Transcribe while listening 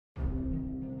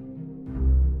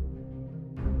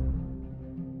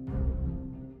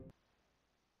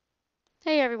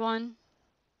Hey everyone,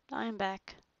 I'm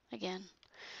back again.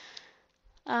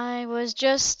 I was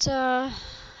just, I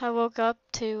woke up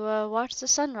to watch the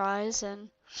sunrise and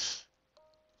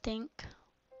think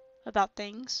about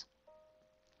things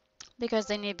because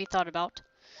they need to be thought about.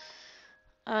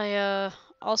 I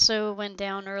also went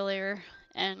down earlier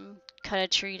and cut a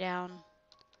tree down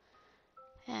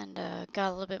and got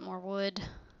a little bit more wood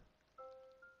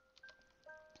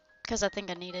because I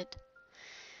think I need it.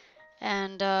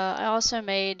 And I also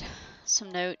made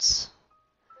some notes.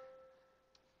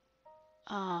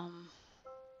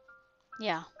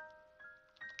 Yeah.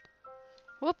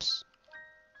 Whoops.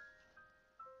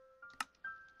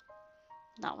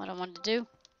 Not what I wanted to do.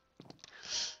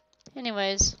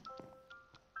 Anyways.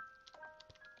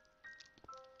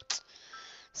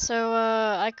 So,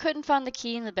 I couldn't find the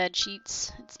key in the bed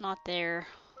sheets. It's not there.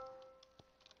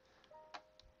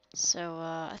 So,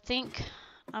 I think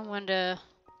I'm going to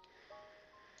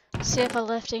see if I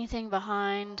left anything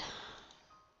behind.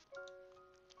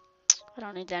 I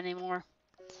don't need that anymore.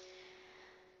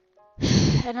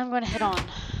 And I'm going to head on.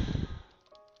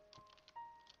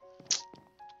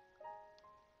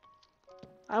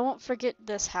 I won't forget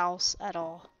this house at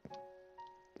all.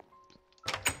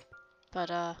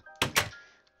 But,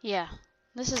 yeah.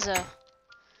 This is a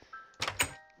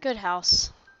good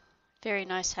house. Very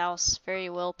nice house. Very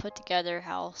well put together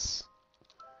house.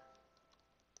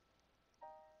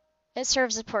 It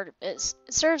serves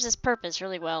its purpose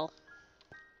really well.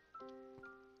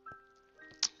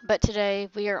 But today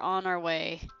we are on our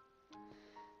way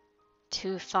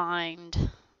to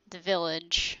find the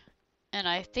village. And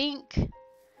I think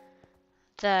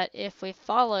that if we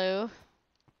follow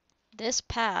this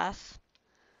path,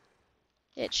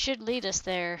 it should lead us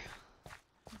there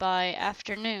by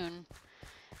afternoon.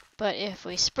 But if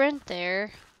we sprint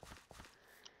there,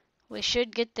 we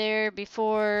should get there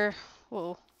before,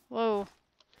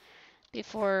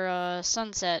 before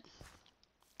sunset,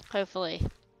 hopefully.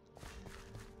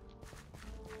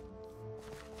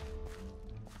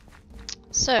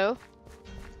 So,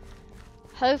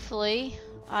 hopefully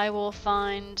I will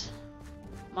find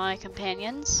my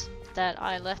companions that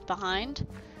I left behind.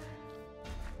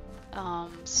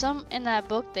 Some in that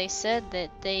book they said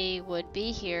that they would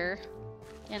be here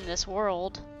in this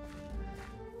world,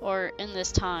 or in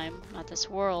this time, not this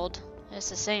world. It's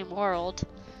the same world.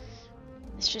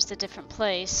 It's just a different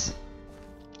place.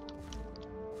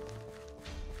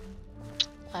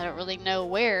 I don't really know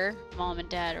where Mom and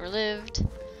Dad are lived.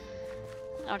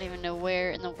 I don't even know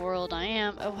where in the world I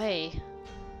am. Oh hey,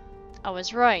 I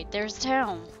was right. There's the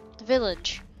town, the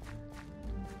village.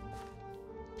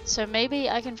 So maybe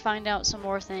I can find out some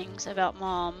more things about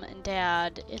Mom and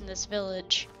Dad in this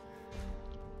village.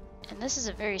 And this is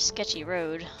a very sketchy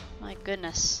road. My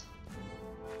goodness.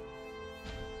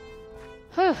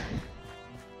 Whew.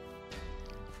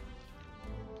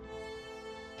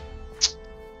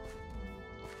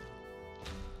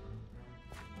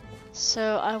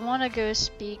 So I want to go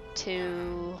speak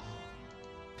to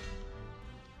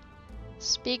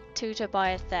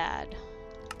Tobiah Thad.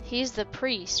 He's the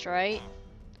priest, right?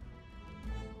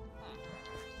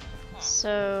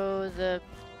 So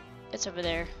it's over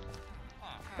there.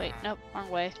 Wait, nope, wrong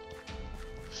way.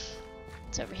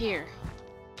 It's over here.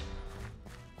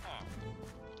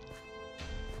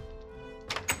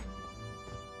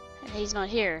 And he's not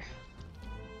here.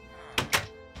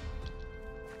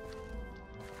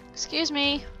 Excuse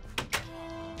me.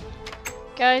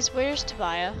 Guys, where's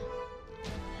Tobiah?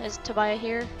 Is Tobiah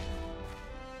here?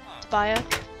 Tobiah?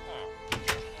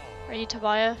 Are you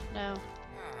Tobiah? No.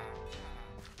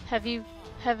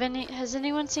 Has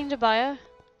anyone seen Tobiah?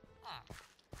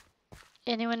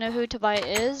 Anyone know who Tobiah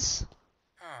is?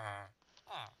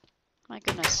 My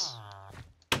goodness.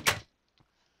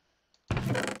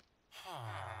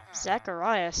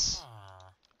 Zacharias.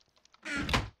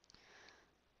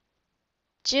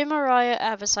 Jim Mariah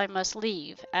Avis, I must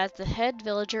leave. As the head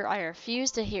villager, I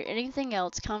refuse to hear anything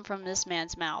else come from this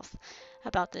man's mouth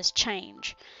about this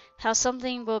change. How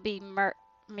something will be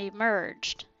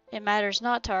merged. It matters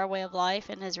not to our way of life,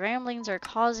 and his ramblings are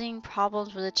causing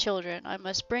problems with the children. I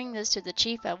must bring this to the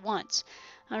chief at once.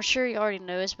 I'm sure he already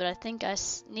knows, but I think I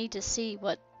need to see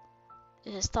what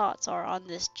his thoughts are on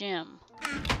this Jim.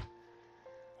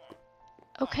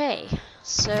 Okay,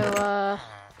 so,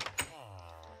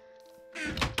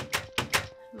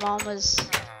 Mom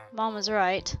was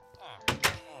right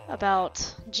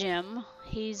about Jim.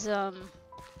 He's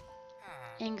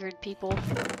angered people.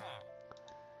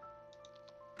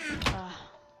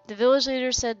 The village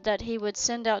leader said that he would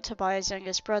send out Tobiah's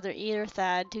youngest brother, either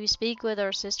Thad, to speak with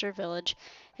our sister village.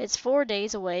 It's 4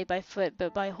 days away by foot,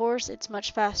 but by horse it's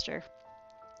much faster.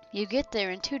 You get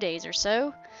there in 2 days or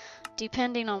so,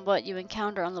 depending on what you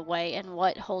encounter on the way and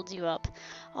what holds you up.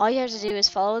 All you have to do is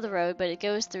follow the road, but it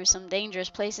goes through some dangerous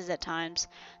places at times.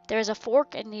 There is a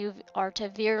fork and you are to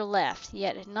veer left,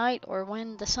 yet at night or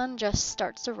when the sun just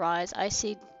starts to rise, I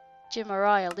see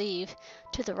Yunalia leave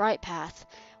to the right path.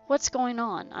 What's going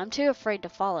on? I'm too afraid to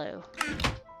follow.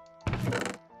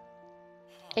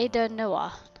 Ada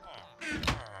Noah.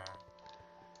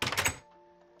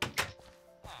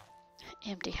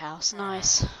 Empty house,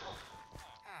 nice.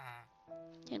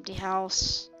 Empty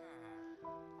house.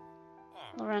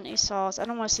 Lauren Esau's. I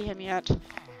don't want to see him yet. I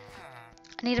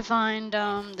need to find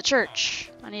the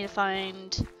church. I need to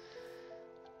find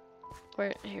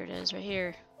where. Here it is, right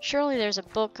here. Surely there's a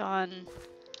book on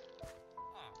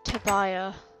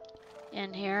Tobiah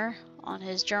in here on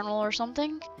his journal or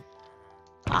something.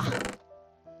 Ah,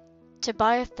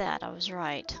 Tobiah that. I was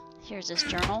right. Here's his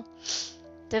journal.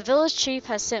 The village chief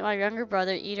has sent my younger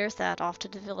brother, Eater That, off to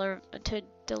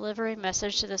deliver a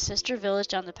message to the sister village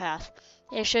down the path.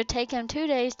 It should take him 2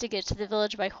 days to get to the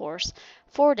village by horse,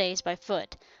 4 days by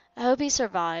foot. I hope he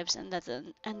survives, and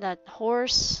that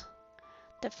horse,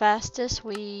 the fastest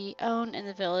we own in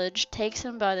the village, takes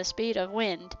him by the speed of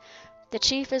wind. The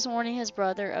chief is warning his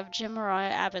brother of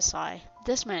Yunalia Abisai.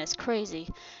 This man is crazy.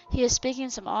 He is speaking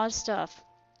some odd stuff.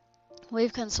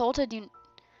 We've consulted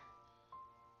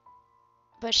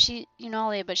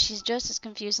Yunalia, but she's just as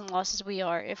confused and lost as we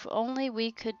are. If only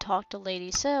we could talk to Lady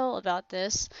Sel about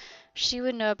this, she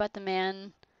would know about the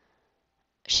man.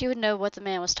 She would know what the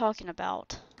man was talking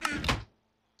about.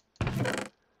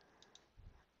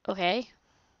 Okay.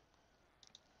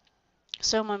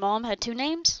 So my mom had 2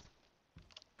 names?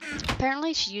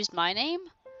 Apparently she used my name?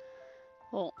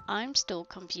 Well, I'm still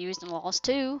confused and lost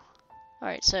too.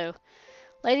 Alright, so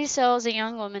Lady Sel is a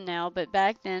young woman now, but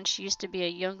back then she used to be a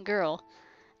young girl.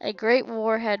 A great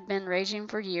war had been raging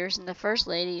for years, and the First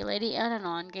Lady, Lady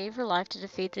Ananon, gave her life to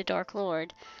defeat the Dark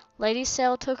Lord. Lady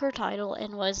Sel took her title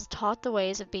and was taught the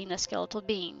ways of being a skeletal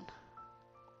being.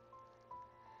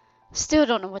 Still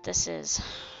don't know what this is.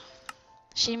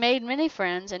 She made many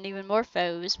friends and even more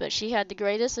foes, but she had the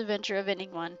greatest adventure of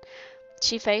anyone.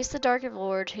 She faced the Dark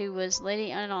Lord, who was Lady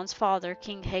Ananon's father,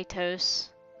 King Hatos.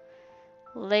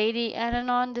 Lady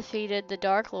Ananon defeated the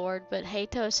Dark Lord, but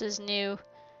Hatos's new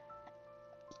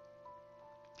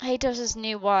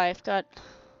wife got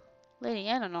Lady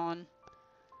Ananon.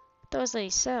 That was Lady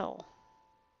Sel.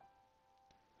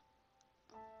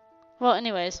 Well,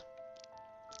 anyways.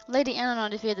 Lady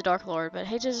Ananon defeated the Dark Lord, but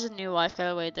Hatos' new wife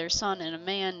got away with their son and a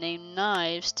man named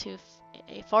Knives to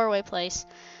a faraway place,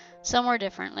 somewhere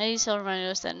different. Lady Sel reminded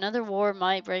us that another war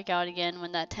might break out again.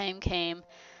 When that time came,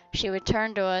 she would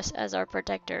turn to us as our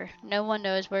protector. No one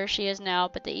knows where she is now,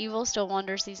 but the evil still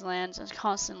wanders these lands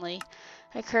constantly.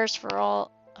 A curse for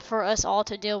us all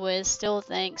to deal with,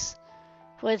 thanks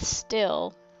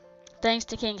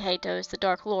to King Hatos, the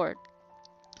Dark Lord.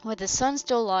 With his son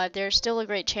still alive, there is still a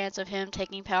great chance of him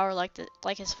taking power like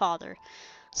his father,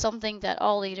 something that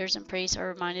all leaders and priests are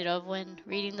reminded of when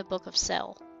reading the Book of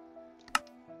Sel.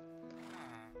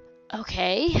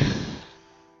 Okay.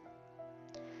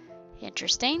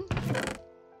 Interesting.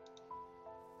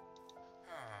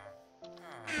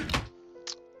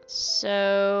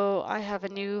 So, I have a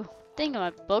new thing in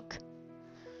my book.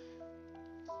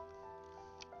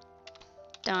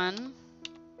 Done.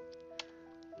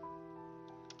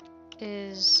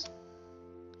 Is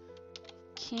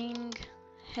King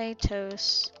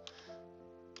Hatos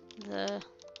the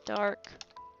Dark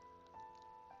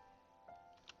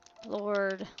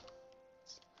Lord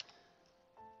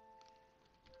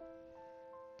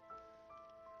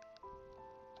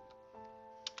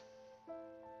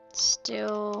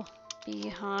still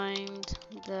behind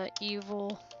the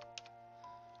evil?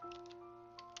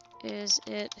 Is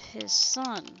it his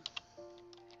son?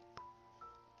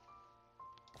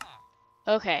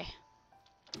 Okay,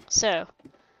 so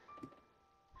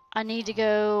I need to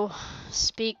go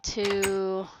speak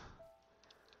to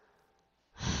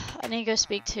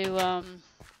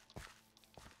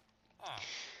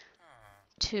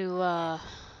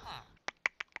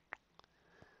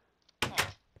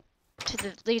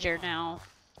the leader now.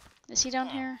 Is he down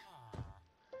here?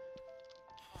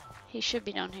 He should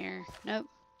be down here. Nope.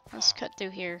 Let's cut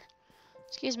through here.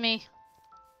 Excuse me.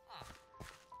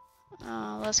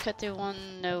 Let's cut through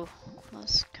one. No.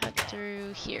 Let's cut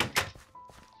through here.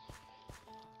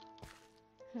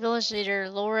 Village leader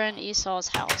Lauren Esau's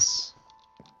house.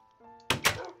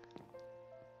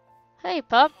 Hey,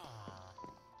 pup.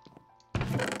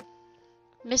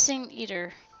 Missing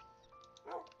eater.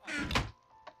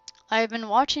 I have been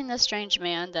watching this strange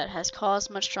man that has caused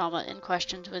much drama and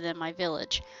questions within my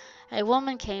village. A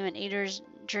woman came in Eater's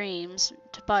dreams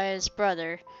by his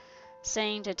brother,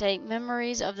 saying to take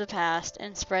memories of the past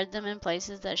and spread them in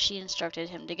places that she instructed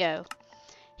him to go.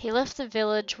 He left the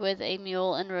village with a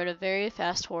mule and rode a very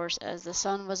fast horse as the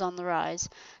sun was on the rise.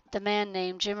 The man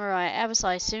named Jemariah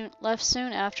Abisai left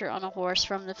soon after on a horse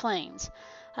from the plains.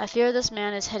 I fear this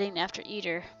man is heading after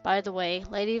Eater. By the way,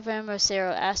 Lady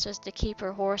Vamosero asked us to keep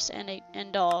her horse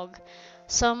and dog.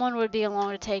 Someone would be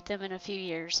along to take them in a few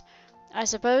years. I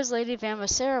suppose Lady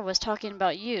Vamosero was talking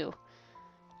about you.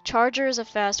 Charger is a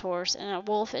fast horse, and a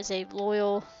wolf is a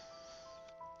loyal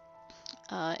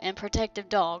and protective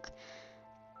dog.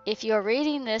 If you are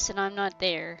reading this and I'm not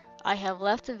there, I have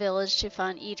left the village to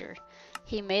find Eater.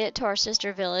 He made it to our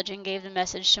sister village and gave the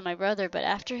message to my brother, but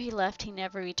after he left he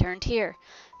never returned here.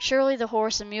 Surely the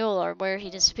horse and mule are where he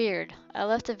disappeared. I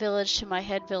left the village to my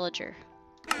head villager.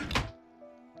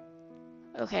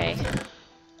 Okay.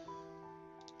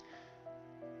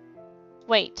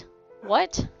 Wait.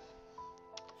 What?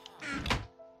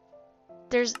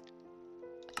 There's...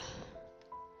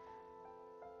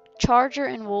 Charger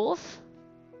and wolf?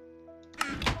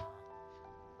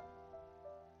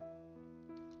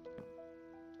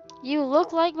 You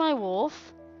look like my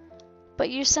wolf, but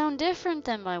you sound different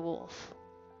than my wolf.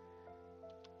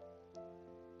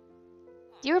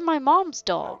 You're my mom's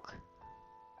dog.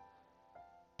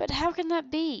 But how can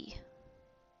that be?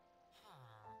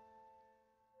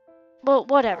 Well,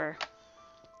 whatever.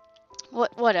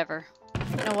 Whatever.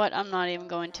 You know what? I'm not even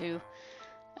going to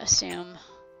assume.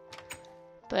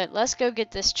 But let's go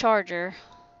get this charger.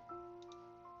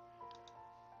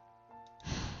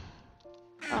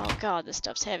 Oh god, this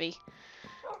stuff's heavy.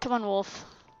 Come on, wolf.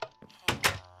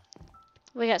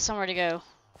 We got somewhere to go.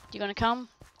 You gonna come?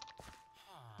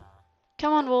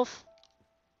 Come on, wolf.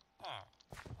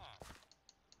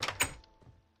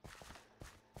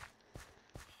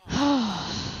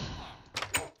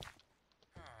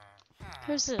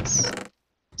 Who's this?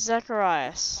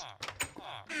 Zacharias.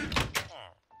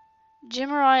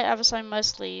 Jemariah Abisai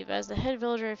must leave, as the head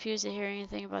villager refused to hear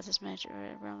anything about this match.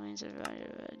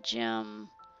 Jim.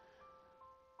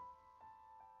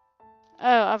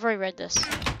 Oh, I've already read this.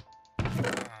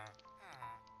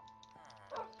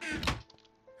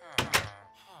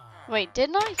 Wait,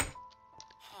 didn't I?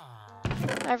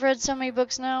 I've read so many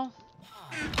books now.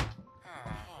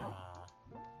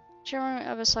 Jemariah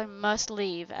Abisai must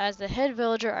leave, as the head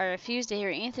villager. I refuse to hear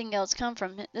anything else come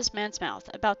from this man's mouth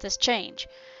about this change.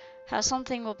 How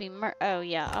something will be oh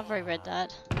yeah, I've already read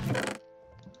that.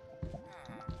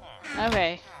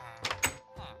 Okay.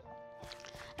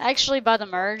 Actually, by the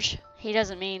merge, he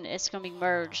doesn't mean it's going to be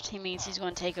merged. He means he's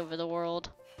going to take over the world.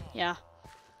 Yeah.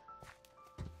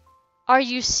 Are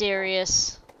you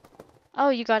serious? Oh,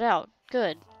 you got out.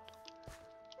 Good.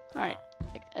 Alright.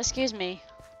 Excuse me.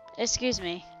 Excuse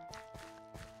me.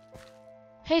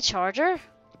 Hey, Charger.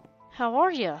 How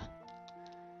are you?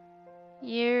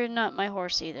 You're not my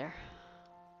horse either.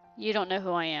 You don't know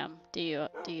who I am, do you?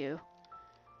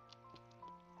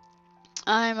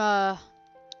 I'm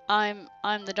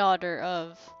the daughter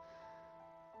of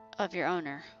your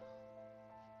owner.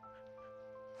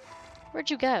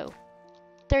 Where'd you go?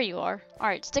 There you are.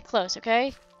 Alright, stick close,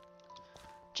 okay?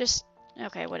 Just,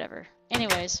 okay, whatever.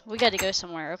 Anyways, we gotta go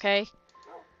somewhere, okay?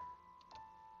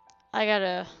 We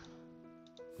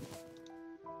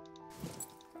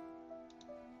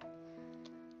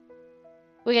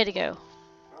gotta go.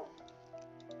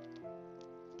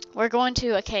 We're going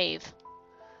to a cave.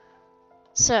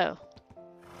 So,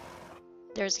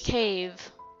 there's a cave.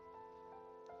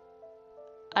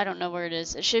 I don't know where it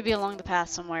is. It should be along the path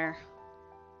somewhere.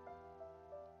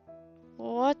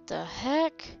 What the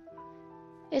heck?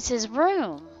 It's his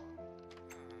room.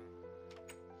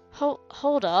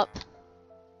 Hold up.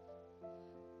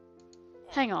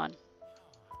 Hang on.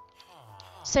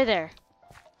 Stay there.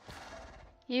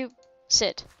 You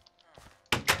sit.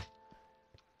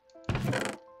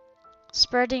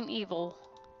 Spreading evil.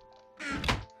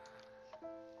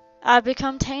 I've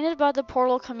become tainted by the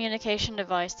portal communication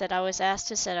device that I was asked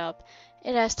to set up.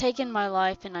 It has taken my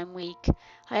life and I'm weak.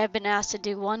 I have been asked to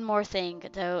do one more thing,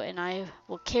 though, and I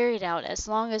will carry it out as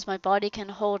long as my body can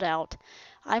hold out.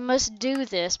 I must do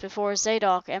this before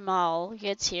Zadok Amal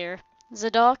gets here.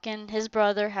 Zadok and his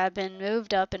brother have been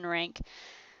moving up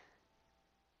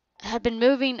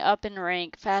in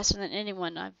rank faster than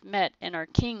anyone I've met, and our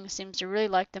king seems to really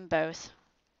like them both.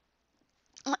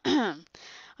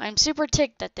 I'm super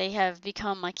ticked that they have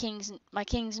become my king's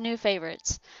new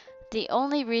favorites. The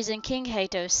only reason King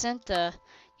Hato sent the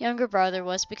younger brother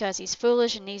was because he's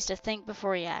foolish and needs to think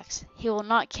before he acts. He will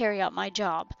not carry out my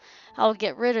job. I will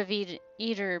get rid of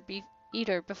Eater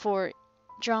before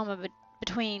drama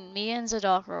between me and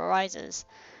Zadok arises.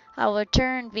 I will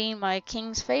return being my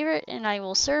king's favorite, and I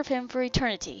will serve him for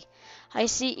eternity. I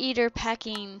see Eater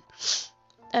packing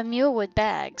a mule with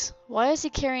bags. Why is he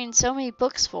carrying so many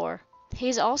books for?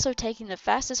 He's also taking the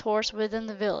fastest horse within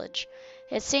the village.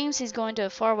 It seems he's going to a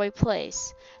faraway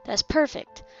place. That's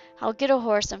perfect. I'll get a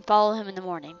horse and follow him in the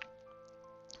morning.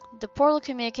 The portal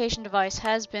communication device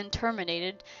has been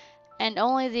terminated, and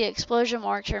only the explosion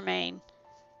marks remain,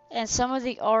 and some of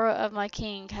the aura of my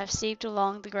king have seeped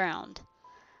along the ground.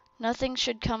 Nothing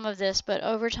should come of this, but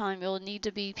over time it will need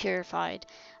to be purified.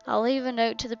 I'll leave a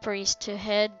note to the priest to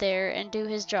head there and do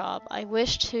his job. I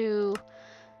wish to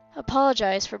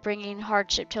apologize for bringing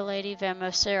hardship to Lady Van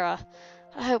Mosera.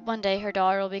 I hope one day her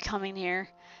daughter will be coming here.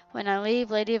 When I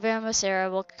leave, Lady Van Mosera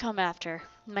will come after.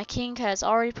 My king has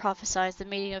already prophesied the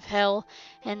meeting of Hell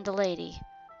and the lady.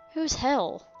 Who's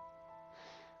Hell?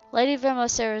 Lady Van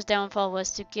Mosera's downfall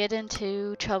was to get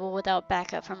into trouble without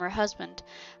backup from her husband.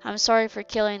 I'm sorry for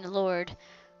killing the Lord.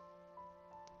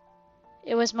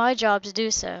 It was my job to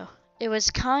do so. It was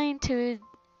kind to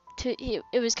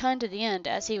the end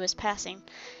as he was passing.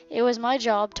 It was my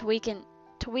job to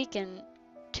weakening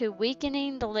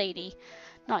the lady,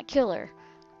 not kill her.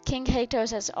 King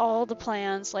Hatos has all the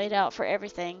plans laid out for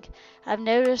everything. I've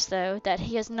noticed, though, that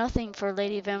he has nothing for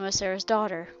Lady Van Mosera's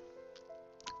daughter.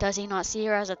 Does he not see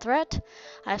her as a threat?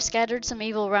 I've scattered some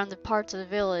evil around the parts of the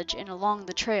village and along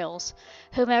the trails.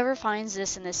 Whomever finds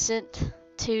this and is sent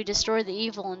to destroy the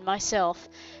evil in myself,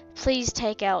 please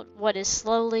take out what is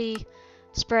slowly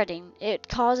spreading. It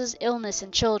causes illness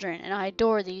in children, and I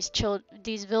adore these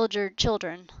villager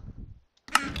children.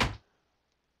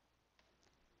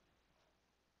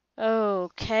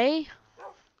 Okay.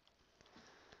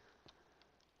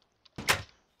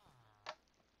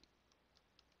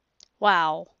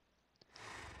 Wow.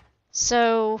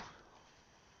 So,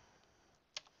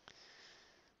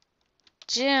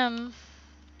 Jim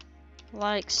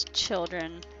likes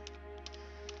children.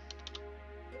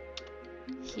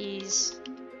 He's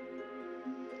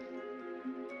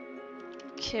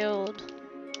killed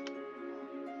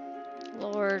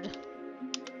Lord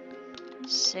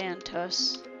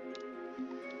Santos'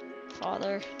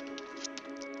 father.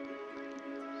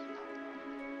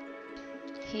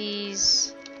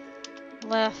 He's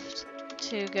left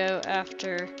to go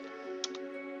after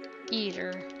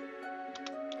Eater,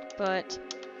 but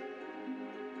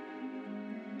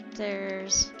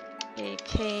there's a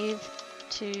cave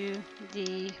to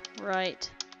the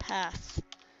right path.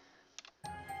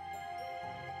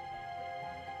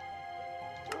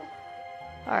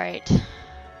 Alright.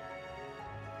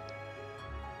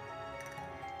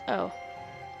 Oh.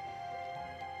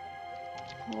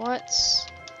 What's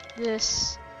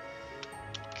this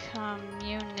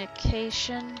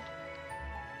communication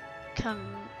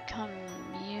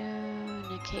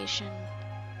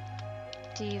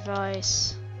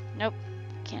device? Nope,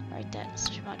 can't write that, it's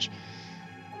too much.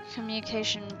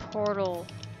 Communication portal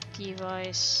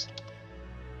device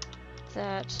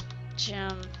that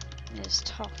Jim is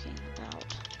talking about.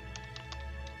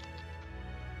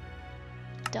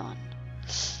 Done.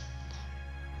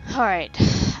 Alright,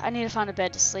 I need to find a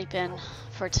bed to sleep in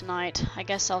for tonight. I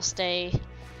guess I'll stay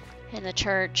in the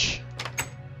church.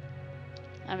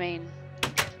 I mean,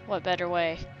 what better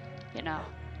way, you know.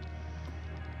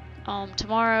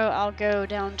 Tomorrow I'll go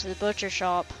down to the butcher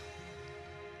shop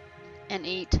and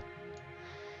eat.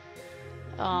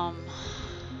 Wow.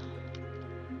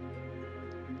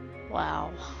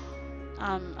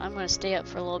 I'm gonna stay up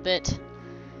for a little bit,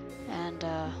 and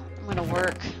I'm gonna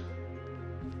work.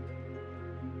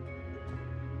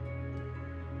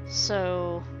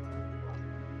 So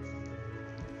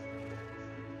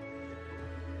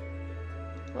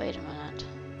wait a minute.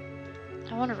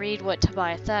 I want to read what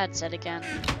Tobiah Thad said again.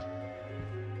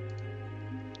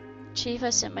 Chief,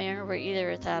 I sent my younger brother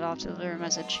Either Thad off to deliver a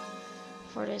message.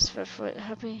 4 days foot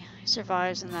happy. He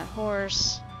survives in that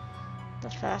horse. The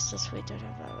fastest we did.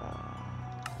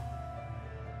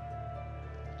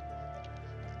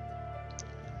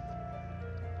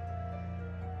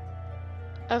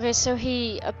 Okay, so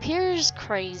he appears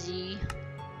crazy,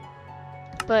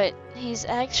 but he's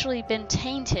actually been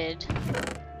tainted.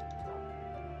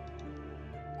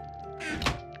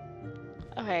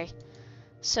 Okay,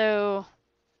 so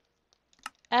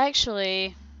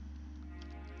actually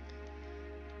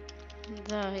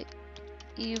the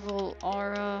evil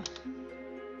aura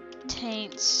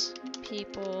taints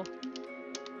people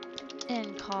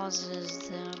and causes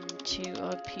them to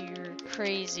appear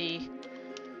crazy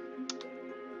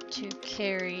to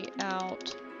carry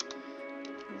out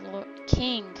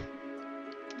King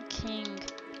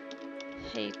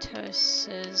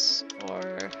Patoses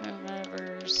or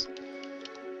whomever's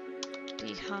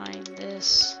behind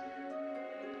this.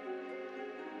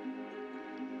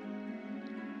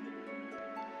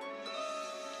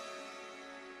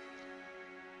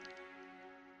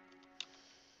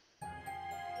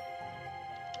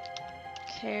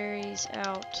 Carries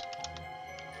out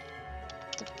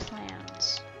the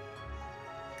plans.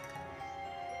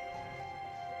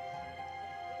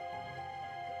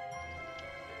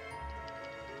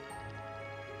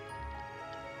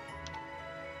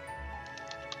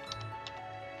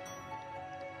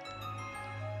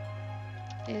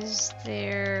 Is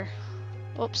there,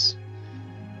 oops,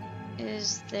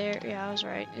 is there, yeah, I was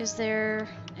right. Is there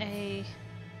a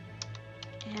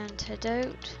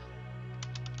antidote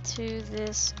to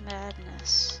this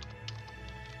madness?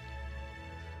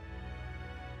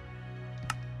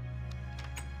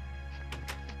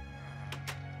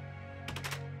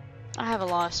 I have a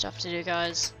lot of stuff to do,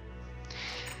 guys.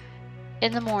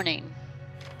 In the morning,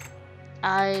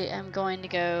 I am going to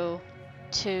go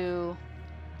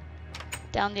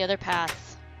down the other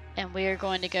path, and we are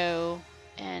going to go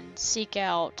and seek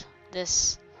out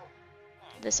this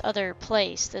other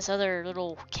place, this other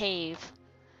little cave,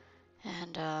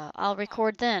 and I'll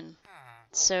record then.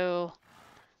 So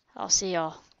I'll see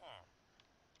y'all.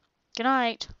 Good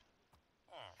night.